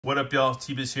What up, y'all?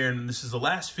 T-Biz here, and this is the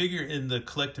last figure in the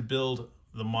collector build,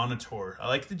 the Monitor. I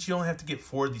like that you only have to get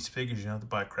 4 of these figures. You don't have to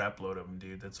buy a crap load of them,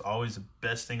 dude. That's always the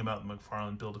best thing about the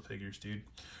Mcfarlane Build-A-Figures, dude.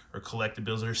 Or collector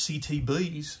builds. They're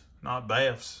CTBs, not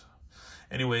BAFs.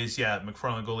 Anyways, yeah,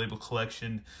 Mcfarlane Gold Label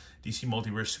Collection, DC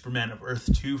Multiverse, Superman of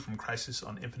Earth 2 from Crisis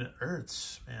on Infinite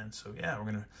Earths. Man, so yeah,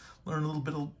 we're going to learn a little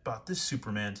bit about this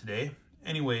Superman today.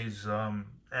 Anyways,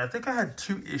 I think I had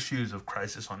 2 issues of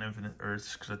Crisis on Infinite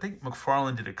Earths, because I think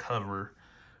Mcfarlane did a cover,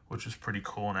 which was pretty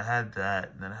cool, and I had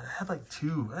that. And then I had like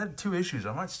 2 issues.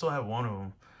 I might still have one of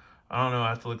them. I don't know. I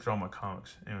have to look through all my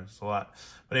comics. Anyways, it's a lot.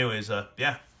 But anyways,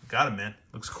 yeah, got him, man.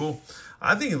 Looks cool.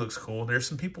 I think it looks cool. There's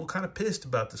some people kind of pissed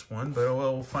about this one, but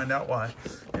well, we'll find out why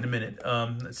in a minute.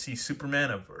 Let's see. Superman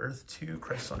of Earth 2,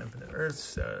 Crisis on Infinite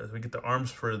Earths. We get the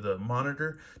arms for the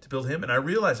Monitor to build him. And I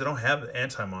realized I don't have the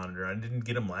Anti-Monitor. I didn't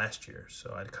get him last year,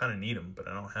 so I kind of need him, but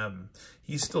I don't have him.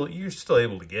 You're still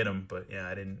able to get him, but yeah,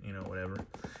 I didn't, whatever.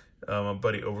 My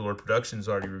buddy Overlord Productions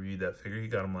already reviewed that figure. He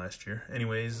got him last year.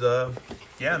 Anyways,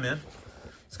 yeah, man.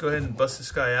 Let's go ahead and bust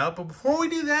this guy out. But before we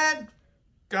do that,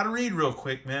 gotta read real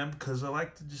quick, man, because I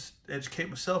like to just educate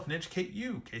myself and educate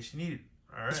you in case you need it.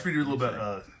 All right. Let's read a little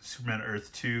about Superman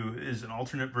Earth 2 is an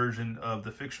alternate version of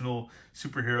the fictional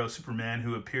superhero Superman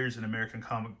who appears in American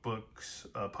comic books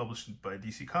published by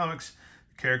DC Comics.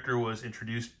 The character was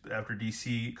introduced after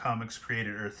DC Comics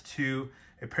created Earth 2,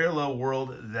 a parallel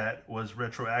world that was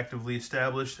retroactively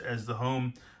established as the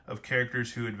home of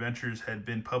characters whose adventures had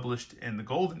been published in the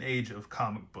golden age of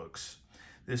comic books.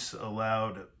 This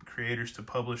allowed creators to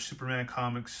publish Superman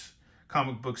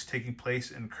comic books taking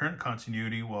place in current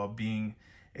continuity while being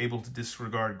able to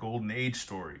disregard golden age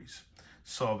stories,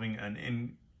 solving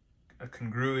an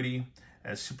incongruity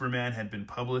as Superman had been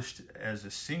published as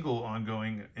a single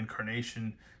ongoing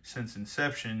incarnation since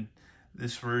inception.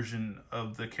 This version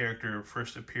of the character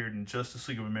first appeared in Justice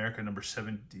League of America number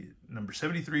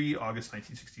 73, August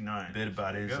 1969. A bit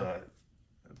about his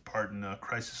part in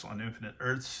Crisis on Infinite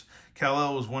Earths.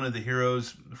 Kal-El was one of the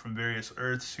heroes from various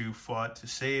Earths who fought to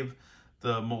save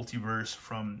the multiverse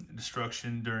from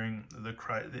destruction during the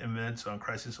events on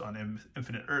Crisis on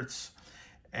Infinite Earths,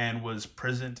 and was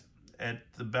present at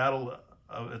the battle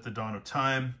at the dawn of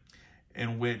time,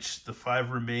 in which the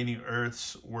 5 remaining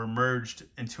Earths were merged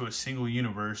into a single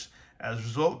universe. As a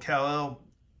result, Kal-El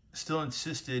still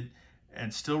insisted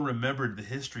and still remembered the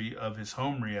history of his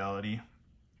home reality,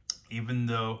 even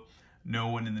though no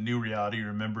one in the new reality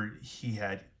remembered he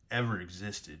had ever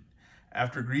existed.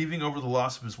 After grieving over the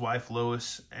loss of his wife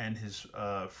Lois and his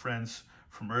friends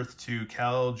from Earth 2,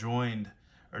 Kal-El joins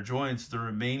the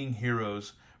remaining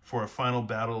heroes for a final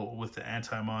battle with the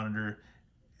Anti-Monitor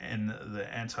in the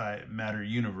antimatter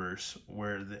universe,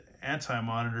 where the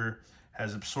Anti-Monitor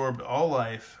has absorbed all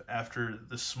life. After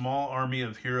the small army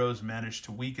of heroes managed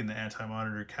to weaken the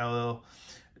Anti-Monitor, Kal-El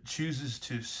chooses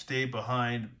to stay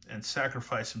behind and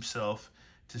sacrifice himself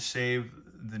to save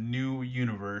the new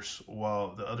universe,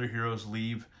 while the other heroes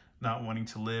leave, not wanting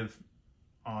to live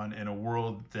on in a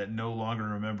world that no longer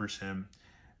remembers him.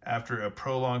 After a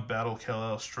prolonged battle,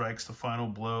 Kal-El strikes the final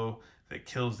blow that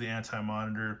kills the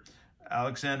Anti-Monitor.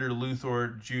 Alexander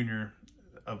Luthor Jr.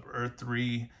 of Earth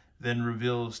 3 then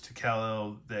reveals to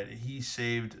Kal-El that he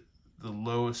saved the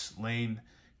Lois Lane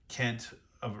Kent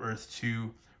of Earth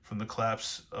 2 from the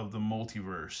collapse of the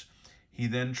multiverse. He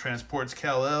then transports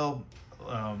Kal-El,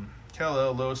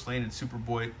 Lois Lane, and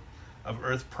Superboy of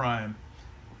Earth Prime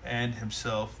and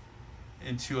himself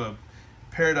into a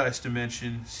paradise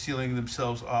dimension, sealing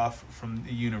themselves off from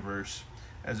the universe.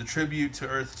 As a tribute to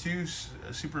Earth 2,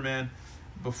 Superman,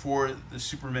 before the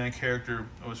Superman character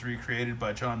was recreated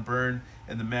by John Byrne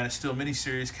in the Man of Steel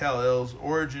miniseries, Kal-El's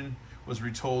origin was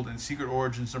retold in Secret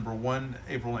Origins number 1,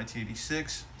 April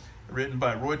 1986, written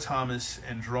by Roy Thomas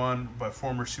and drawn by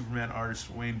former Superman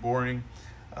artist Wayne Boring.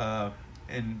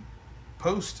 In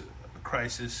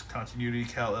post-Crisis continuity,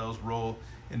 Kal-El's role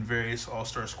in various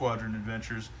All-Star Squadron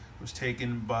adventures was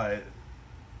taken by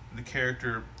the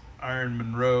character Iron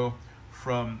Monroe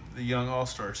from the Young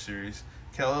All-Star series.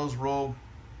 Kal-El's role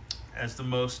as the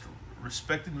most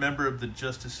respected member of the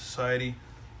Justice Society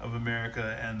of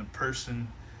America and the person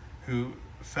who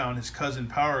found his cousin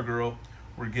Power Girl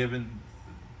were given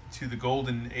to the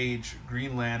Golden Age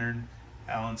Green Lantern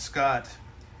Alan Scott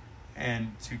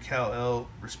and to Kal-El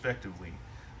respectively.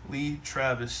 Lee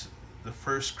Travis, the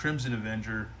first Crimson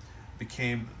Avenger,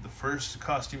 became the first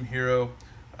costume hero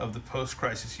of the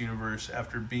post-Crisis universe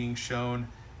after being shown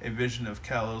a vision of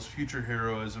Kal-El's future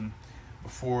heroism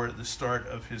before the start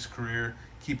of his career,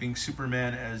 keeping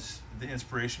Superman as the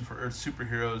inspiration for Earth's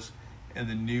superheroes in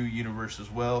the new universe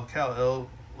as well. Kal-El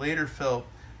later felt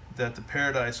that the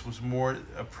paradise was more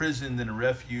a prison than a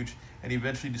refuge, and he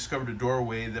eventually discovered a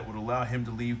doorway that would allow him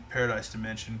to leave paradise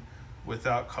dimension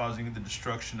without causing the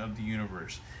destruction of the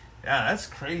universe. Yeah, that's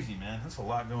crazy, man. That's a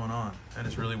lot going on. That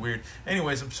is really weird.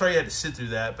 Anyways, I'm sorry you had to sit through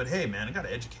that, but hey, man, I got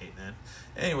to educate, man.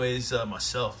 Anyways,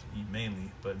 myself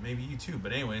mainly, but maybe you too.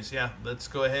 But anyways, yeah, let's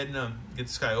go ahead and get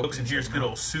this guy open. And here's good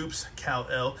old Soups,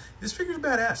 Kal-El. This figure's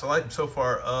badass. I like him so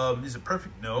far. Is it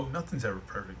perfect? No, nothing's ever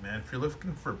perfect, man. If you're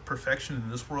looking for perfection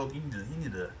in this world, you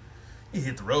need to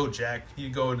hit the road, Jack. You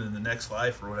need to go into the next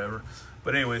life or whatever.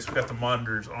 But anyways, we got the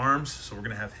monitor's arms, so we're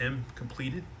going to have him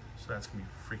completed. So that's going to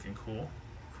be freaking cool.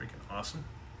 Freaking awesome.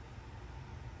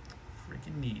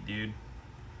 Freaking neat, dude.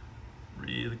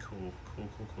 Really cool. Cool.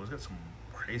 He's got some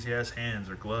crazy ass hands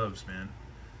or gloves, man.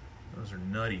 Those are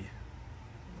nutty.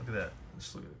 Look at that.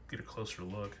 Let's get a closer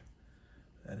look.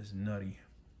 That is nutty.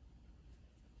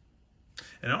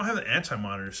 And I don't have the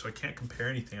anti-monitor, so I can't compare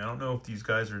anything. I don't know if these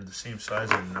guys are the same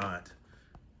size or not,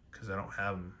 because I don't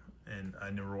have them. And I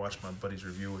never watched my buddy's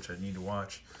review, which I need to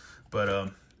watch.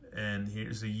 But, and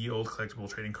here's the ye old collectible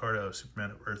trading card of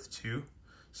Superman of Earth 2.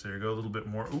 So there you go, a little bit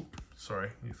more, sorry,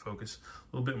 let me focus.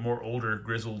 A little bit more older,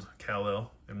 grizzled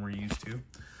Kal-El than we're used to.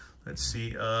 Let's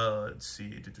see,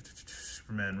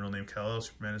 Superman, real name Kal-El,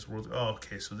 Superman is world,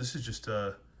 okay, so this is just,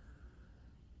 yeah,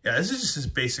 this is just his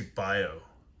basic bio.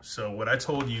 So what I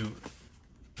told you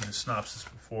in the synopsis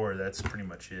before, that's pretty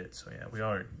much it. So yeah, we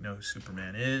already know who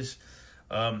Superman is.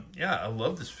 Yeah, I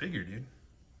love this figure, dude.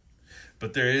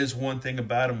 But there is one thing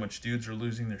about him which dudes are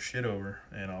losing their shit over,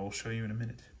 and I will show you in a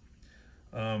minute.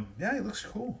 Yeah, he looks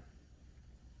cool.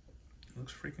 He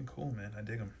looks freaking cool, man. I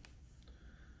dig him.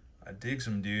 I digs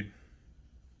him, dude.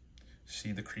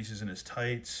 See the creases in his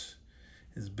tights,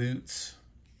 his boots,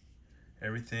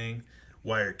 everything.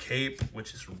 Wire cape,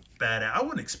 which is badass. I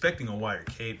wasn't expecting a wire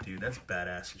cape, dude. That's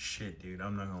badass as shit, dude.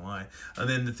 I'm not gonna lie. And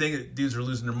then the thing that dudes are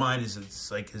losing their mind is it's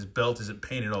like his belt isn't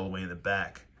painted all the way in the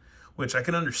back. Which I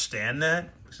can understand that,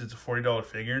 because it's a $40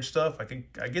 figure and stuff. I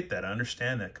get that. I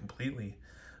understand that completely.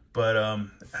 But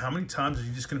how many times are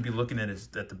you just going to be looking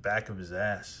at the back of his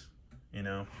ass? You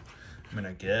know? I mean,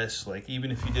 I guess, like,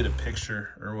 even if you did a picture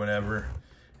or whatever,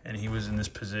 and he was in this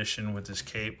position with his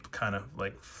cape kind of,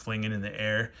 like, flinging in the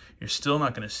air, you're still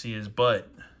not going to see his butt.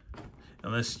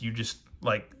 Unless you just,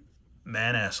 like,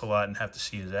 man-ass a lot and have to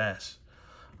see his ass.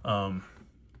 Other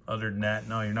than that,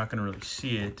 no, you're not going to really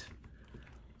see it.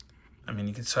 I mean,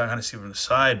 you can kind of see it from the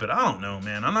side, but I don't know,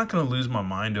 man. I'm not gonna lose my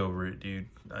mind over it, dude.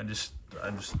 I'm just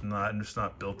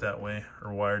not built that way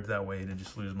or wired that way to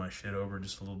just lose my shit over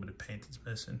just a little bit of paint that's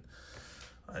missing.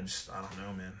 I don't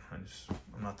know, man.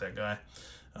 I'm not that guy.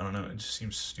 I don't know. It just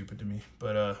seems stupid to me.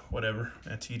 But whatever.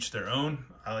 And to each their own.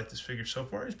 I like this figure so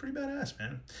far. He's pretty badass,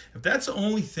 man. If that's the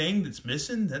only thing that's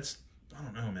missing, I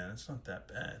don't know, man. It's not that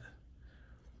bad.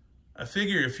 I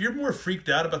figure if you're more freaked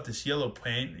out about this yellow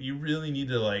paint, you really need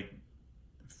to, like,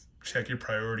 check your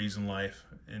priorities in life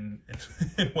and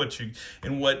what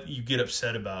you get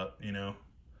upset about, you know.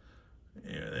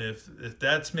 If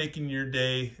that's making your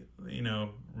day, you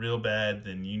know, real bad,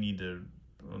 then you need to,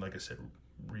 like I said,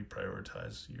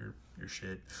 reprioritize your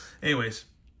shit. Anyways,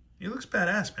 he looks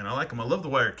badass, man. I like him. I love the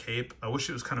wire cape. I wish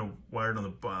it was kind of wired on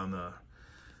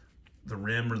the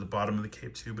rim or the bottom of the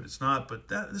cape too, but it's not. But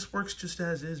this works just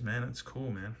as is, man. It's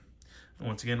cool, man. And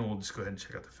once again, we'll just go ahead and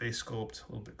check out the face sculpt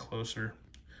a little bit closer.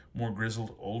 More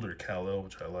grizzled, older Kal-El,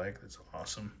 which I like. That's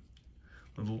awesome.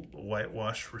 A little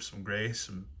whitewash for some gray,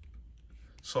 some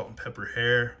salt and pepper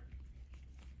hair.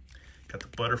 Got the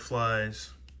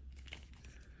butterflies.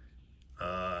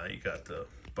 You got the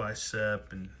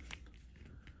bicep and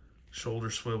shoulder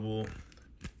swivel,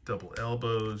 double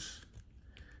elbows.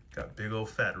 Got big old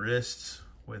fat wrists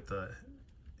with a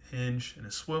hinge and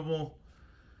a swivel.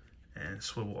 And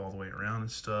swivel all the way around and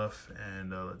stuff.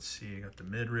 And let's see, you got the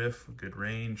midriff, good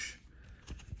range.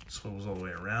 Swivels all the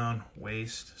way around.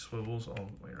 Waist swivels all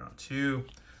the way around too.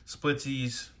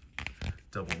 Splitsies,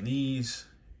 double knees,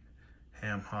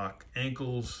 ham hock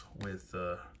ankles with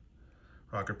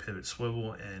rocker pivot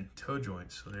swivel and toe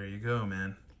joints. So there you go,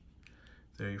 man.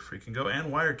 There you freaking go.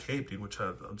 And wire cape, dude, which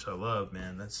I love,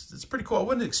 man. That's pretty cool. I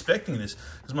wasn't expecting this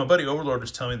because my buddy Overlord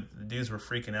was telling me that the dudes were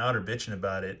freaking out or bitching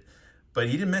about it. But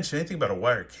he didn't mention anything about a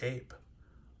wire cape.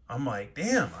 I'm like,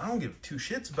 damn, I don't give two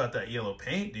shits about that yellow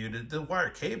paint, dude. The wire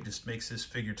cape just makes this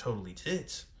figure totally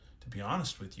tits, to be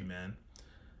honest with you, man.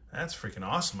 That's freaking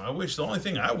awesome. The only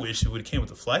thing I wish it would have came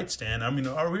with a flight stand. I mean,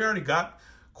 we already got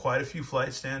quite a few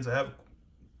flight stands. I have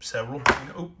several.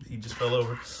 Oh, he just fell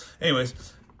over.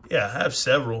 Anyways, yeah, I have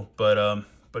several, but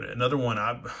But another one,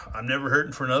 I'm never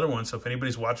hurting for another one. So if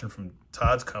anybody's watching from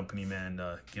Todd's company, man,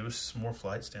 give us some more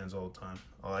flight stands all the time.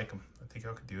 I like them. I think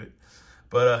I could do it.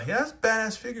 But yeah, that's a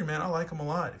badass figure, man. I like him a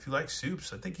lot. If you like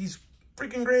Soups, I think he's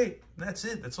freaking great. That's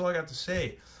it. That's all I got to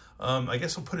say. I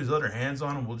guess we'll put his other hands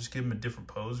on him. We'll just give him a different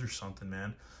pose or something,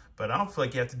 man. But I don't feel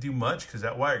like you have to do much because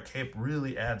that wire cape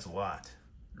really adds a lot.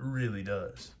 It really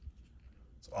does.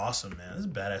 It's awesome, man. This is a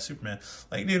badass Superman.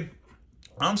 Like, dude,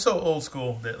 I'm so old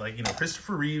school that, like, you know,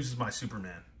 Christopher Reeves is my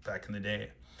Superman back in the day.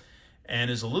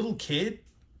 And as a little kid,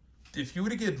 if you were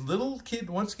to get little kid,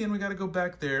 once again, we got to go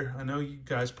back there. I know you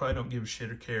guys probably don't give a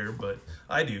shit or care, but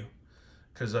I do.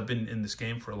 Because I've been in this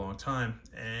game for a long time.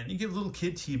 And you give little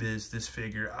kid T-Biz this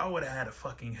figure, I would have had a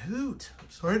fucking hoot.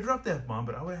 Sorry to drop that bomb,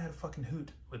 but I would have had a fucking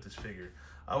hoot with this figure.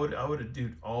 I would have,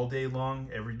 dude, all day long,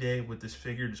 every day with this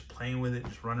figure, just playing with it,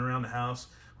 just running around the house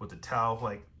with the towel,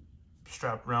 like,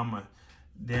 strapped around my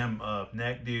damn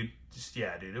neck, dude. Just,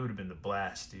 yeah, dude, it would have been the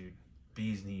blast, dude.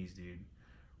 Bee's knees, dude.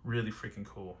 Really freaking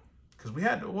cool. Because we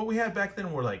had, what we had back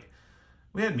then were, like,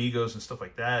 we had Migos and stuff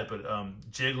like that, but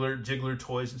Jiggler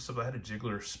toys and stuff. I had a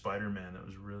Jiggler Spider-Man that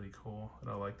was really cool, and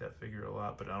I like that figure a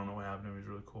lot, but I don't know what happened to him. He was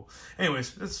really cool.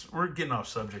 Anyways, we're getting off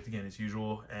subject again as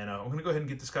usual, and I'm going to go ahead and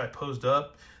get this guy posed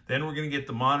up. Then we're going to get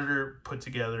the monitor put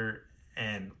together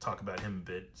and talk about him a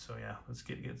bit. So yeah, let's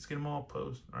get him all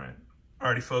posed. All right.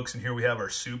 Alrighty, folks, and here we have our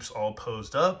Soups all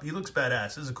posed up. He looks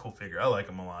badass. This is a cool figure. I like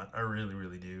him a lot. I really,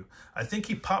 really do. I think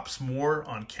he pops more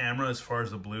on camera as far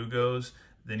as the blue goes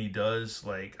than he does.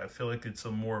 Like, I feel like it's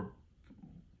a more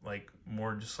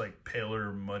just like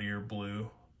paler, muddier blue,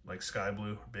 like sky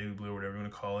blue, or baby blue, or whatever you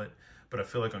want to call it. But I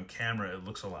feel like on camera, it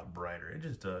looks a lot brighter. It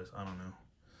just does. I don't know.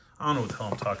 I don't know what the hell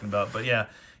I'm talking about, but yeah,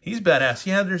 he's badass.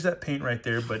 Yeah, there's that paint right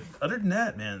there, but other than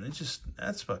that, man,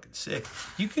 that's fucking sick.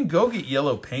 You can go get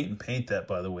yellow paint and paint that,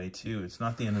 by the way, too. It's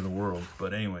not the end of the world,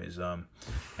 but anyways, yeah,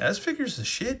 this figure's the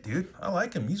shit, dude. I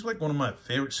like him. He's like one of my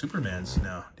favorite Supermans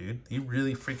now, dude. He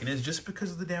really freaking is, just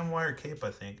because of the damn wire cape, I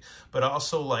think. But I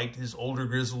also like his older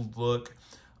grizzled look.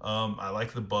 I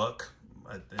like the buck.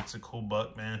 It's a cool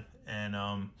buck, man. And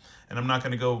I'm not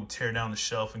going to go tear down the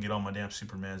shelf and get all my damn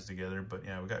Supermans together. But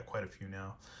yeah, we got quite a few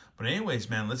now. But anyways,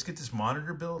 man, let's get this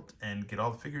monitor built and get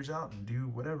all the figures out and do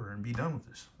whatever and be done with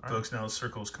this. All right, folks, now the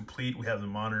circle is complete. We have the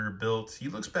monitor built. He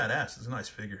looks badass. It's a nice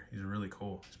figure. He's really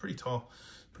cool. He's pretty tall.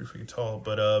 Pretty freaking tall.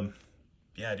 But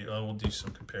yeah, dude, we'll do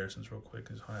some comparisons real quick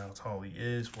as how tall he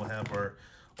is. We'll have our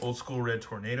old school red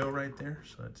tornado right there.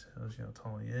 So that tells you how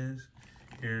tall he is.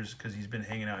 Here's, because he's been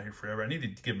hanging out here forever. I need to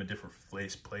give him a different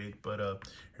face plate, but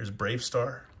here's Brave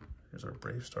Star. Here's our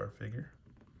Brave Star figure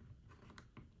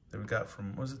that we got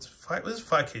from, this is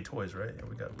 5K Toys, right? Yeah,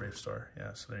 we got Brave Star.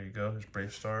 Yeah, so there you go. There's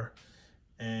Brave Star.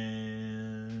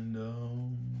 And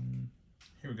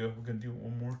here we go. We're going to do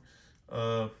one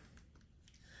more.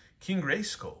 King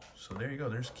Grayskull. So there you go.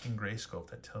 There's King Grayskull.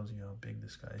 If that tells you how big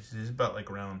this guy is. He's about like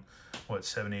around, what,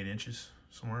 7-8 inches?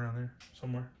 Somewhere around there.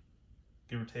 Somewhere.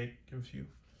 Give or take, give a few.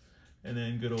 And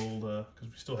then good old, because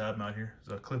we still have him out here,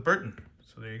 is Cliff Burton.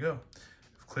 So there you go.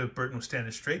 If Cliff Burton was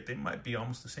standing straight, they might be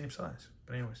almost the same size.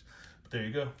 But anyways, but there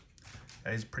you go.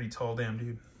 Yeah, he's a pretty tall damn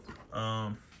dude.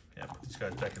 Yeah, put these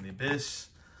guys back in the abyss.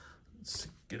 Let's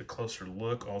get a closer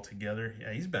look all together.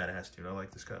 Yeah, he's badass, dude. I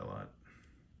like this guy a lot.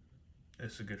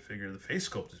 It's a good figure. The face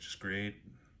sculpt is just great.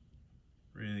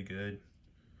 Really good.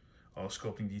 All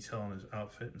sculpting detail on his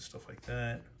outfit and stuff like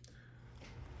that.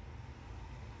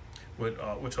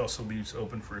 Which also leaves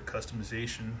open for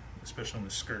customization, especially on the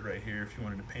skirt right here, if you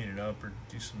wanted to paint it up or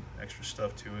do some extra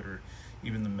stuff to it, or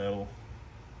even the metal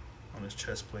on his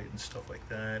chest plate and stuff like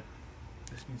that.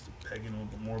 This needs to peg in a little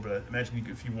bit more, but I imagine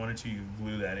if you wanted to, you could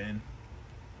glue that in.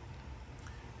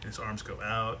 His arms go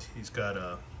out. He's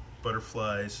got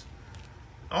butterflies.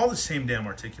 All the same damn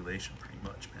articulation, pretty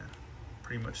much, man.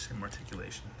 Pretty much same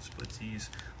articulation. Splitsies.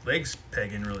 Legs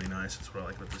peg in really nice. That's what I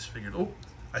like about this figure. Oh!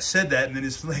 I said that and then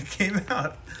his leg came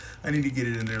out. I need to get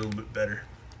it in there a little bit better.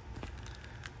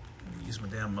 Use my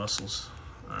damn muscles.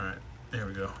 All right, there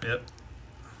we go. Yep.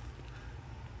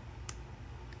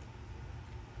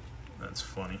 That's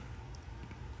funny.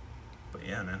 But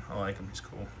yeah, man, I like him. He's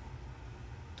cool.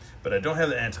 But I don't have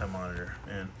the anti-monitor,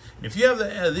 man. And if you have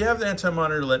the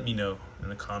anti-monitor, let me know in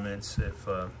the comments if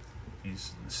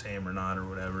he's the same or not or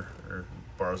whatever, or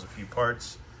borrows a few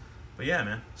parts. But yeah,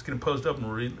 man, let's get him posed up and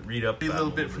we'll read up a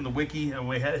little bit from the wiki.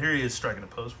 And here he is striking a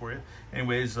pose for you.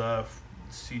 Anyways, let's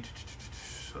see.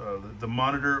 The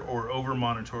monitor or over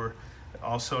monitor,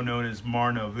 also known as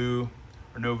Mar Novu,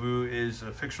 or Novu, is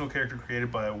a fictional character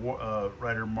created by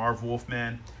writer Marv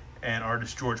Wolfman and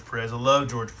artist George Perez. I love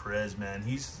George Perez, man.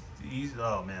 He's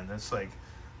oh man, that's like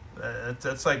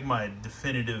That's like my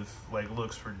definitive like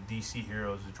looks for DC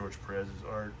heroes of George Perez's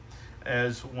art.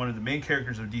 As one of the main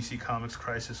characters of DC Comics'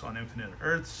 Crisis on Infinite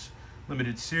Earths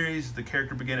limited series, the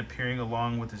character began appearing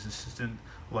along with his assistant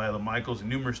Lila Michaels in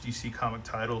numerous DC comic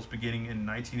titles beginning in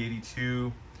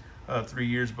 1982, 3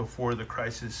 years before the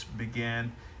Crisis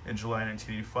began in July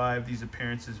 1985. These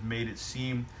appearances made it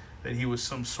seem that he was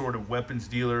some sort of weapons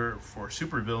dealer for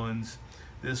supervillains.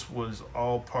 This was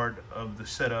all part of the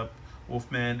setup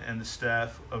Wolfman and the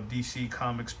staff of DC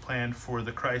Comics planned for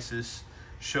the Crisis,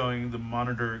 showing the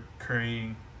Monitor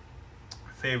currying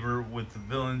favor with the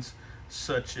villains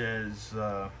such as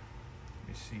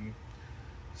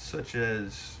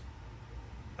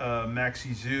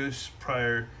Maxi Zeus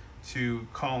prior to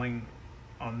calling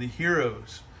on the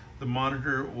heroes. The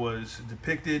Monitor was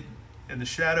depicted in the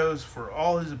shadows for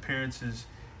all his appearances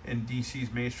in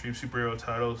DC's mainstream superhero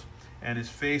titles, and his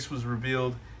face was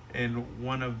revealed in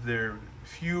one of their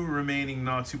few remaining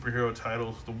non-superhero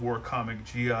titles, the war comic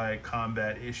GI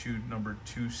Combat issue number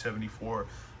 274.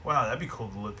 Wow, that'd be cool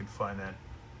to look and find that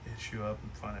issue up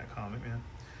and find that comic, man.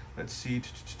 Let's see.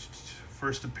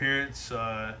 First appearance,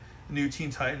 New Teen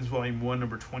Titans Volume 1,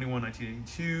 number 21,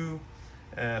 1982.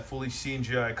 Fully seen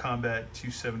GI Combat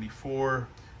 274,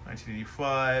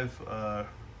 1985.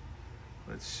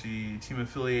 Let's see. Team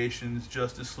affiliations,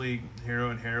 Justice League, Hero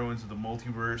and Heroines of the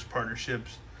Multiverse,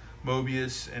 partnerships,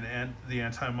 Mobius and the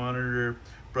Anti-Monitor,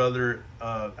 brother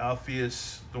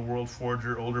Alpheus, the World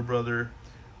Forger, older brother,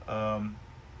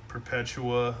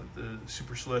 Perpetua, the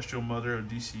Super Celestial Mother of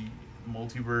DC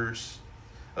Multiverse,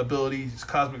 abilities,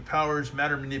 cosmic powers,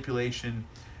 matter manipulation,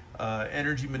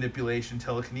 energy manipulation,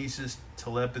 telekinesis,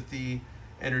 telepathy,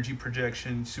 energy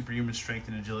projection, superhuman strength,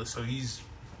 and agility. So he's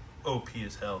OP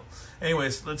as hell.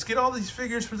 Anyways, let's get all these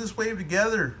figures for this wave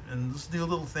together and let's do a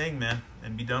little thing, man,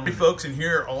 and be done with it. Folks, and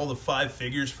here are all the 5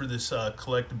 figures for this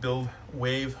collect build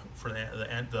wave for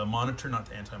the Monitor, not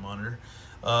the Anti-Monitor.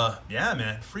 Yeah,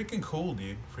 man, freaking cool,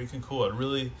 dude. Freaking cool. I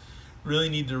really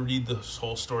need to read this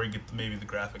whole story, get maybe the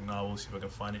graphic novel, see if I can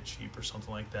find it cheap or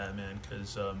something like that, man,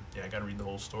 because yeah, I gotta read the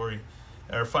whole story,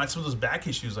 or find some of those back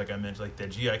issues like I mentioned, like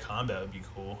that GI Combat would be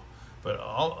cool. But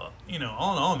all in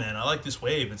all, man, I like this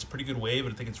wave. It's a pretty good wave,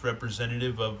 and I think it's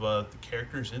representative of the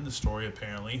characters in the story,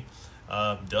 apparently.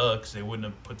 Because they wouldn't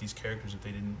have put these characters if they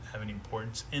didn't have any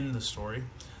importance in the story.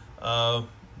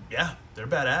 Yeah, they're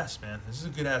badass, man. This is a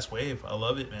good-ass wave. I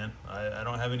love it, man. I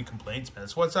don't have any complaints, man.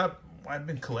 That's what's up. I've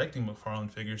been collecting Mcfarlane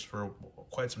figures for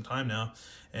quite some time now.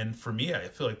 And for me, I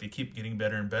feel like they keep getting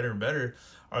better and better and better.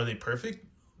 Are they perfect?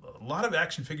 A lot of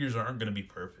action figures aren't going to be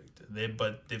perfect.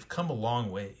 But they've come a long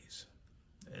ways.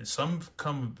 And some have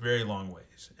come very long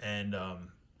ways. And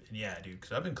yeah, dude,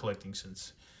 because I've been collecting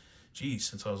since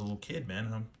I was a little kid,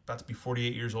 man. I'm about to be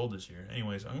 48 years old this year.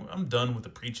 Anyways, I'm done with the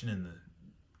preaching and the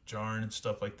jarring and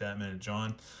stuff like that, man.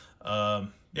 John,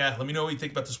 yeah, let me know what you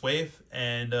think about this wave,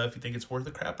 and if you think it's worth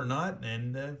the crap or not,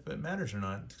 and if it matters or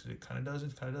not, because it kind of does,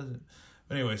 it kind of doesn't.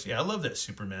 But anyways, yeah, I love that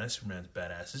Superman. That Superman's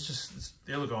badass.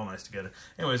 They look all nice together.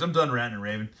 Anyways, I'm done ranting and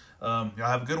raving. Y'all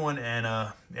have a good one, and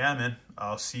yeah, man,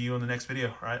 I'll see you in the next video.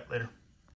 All right, later.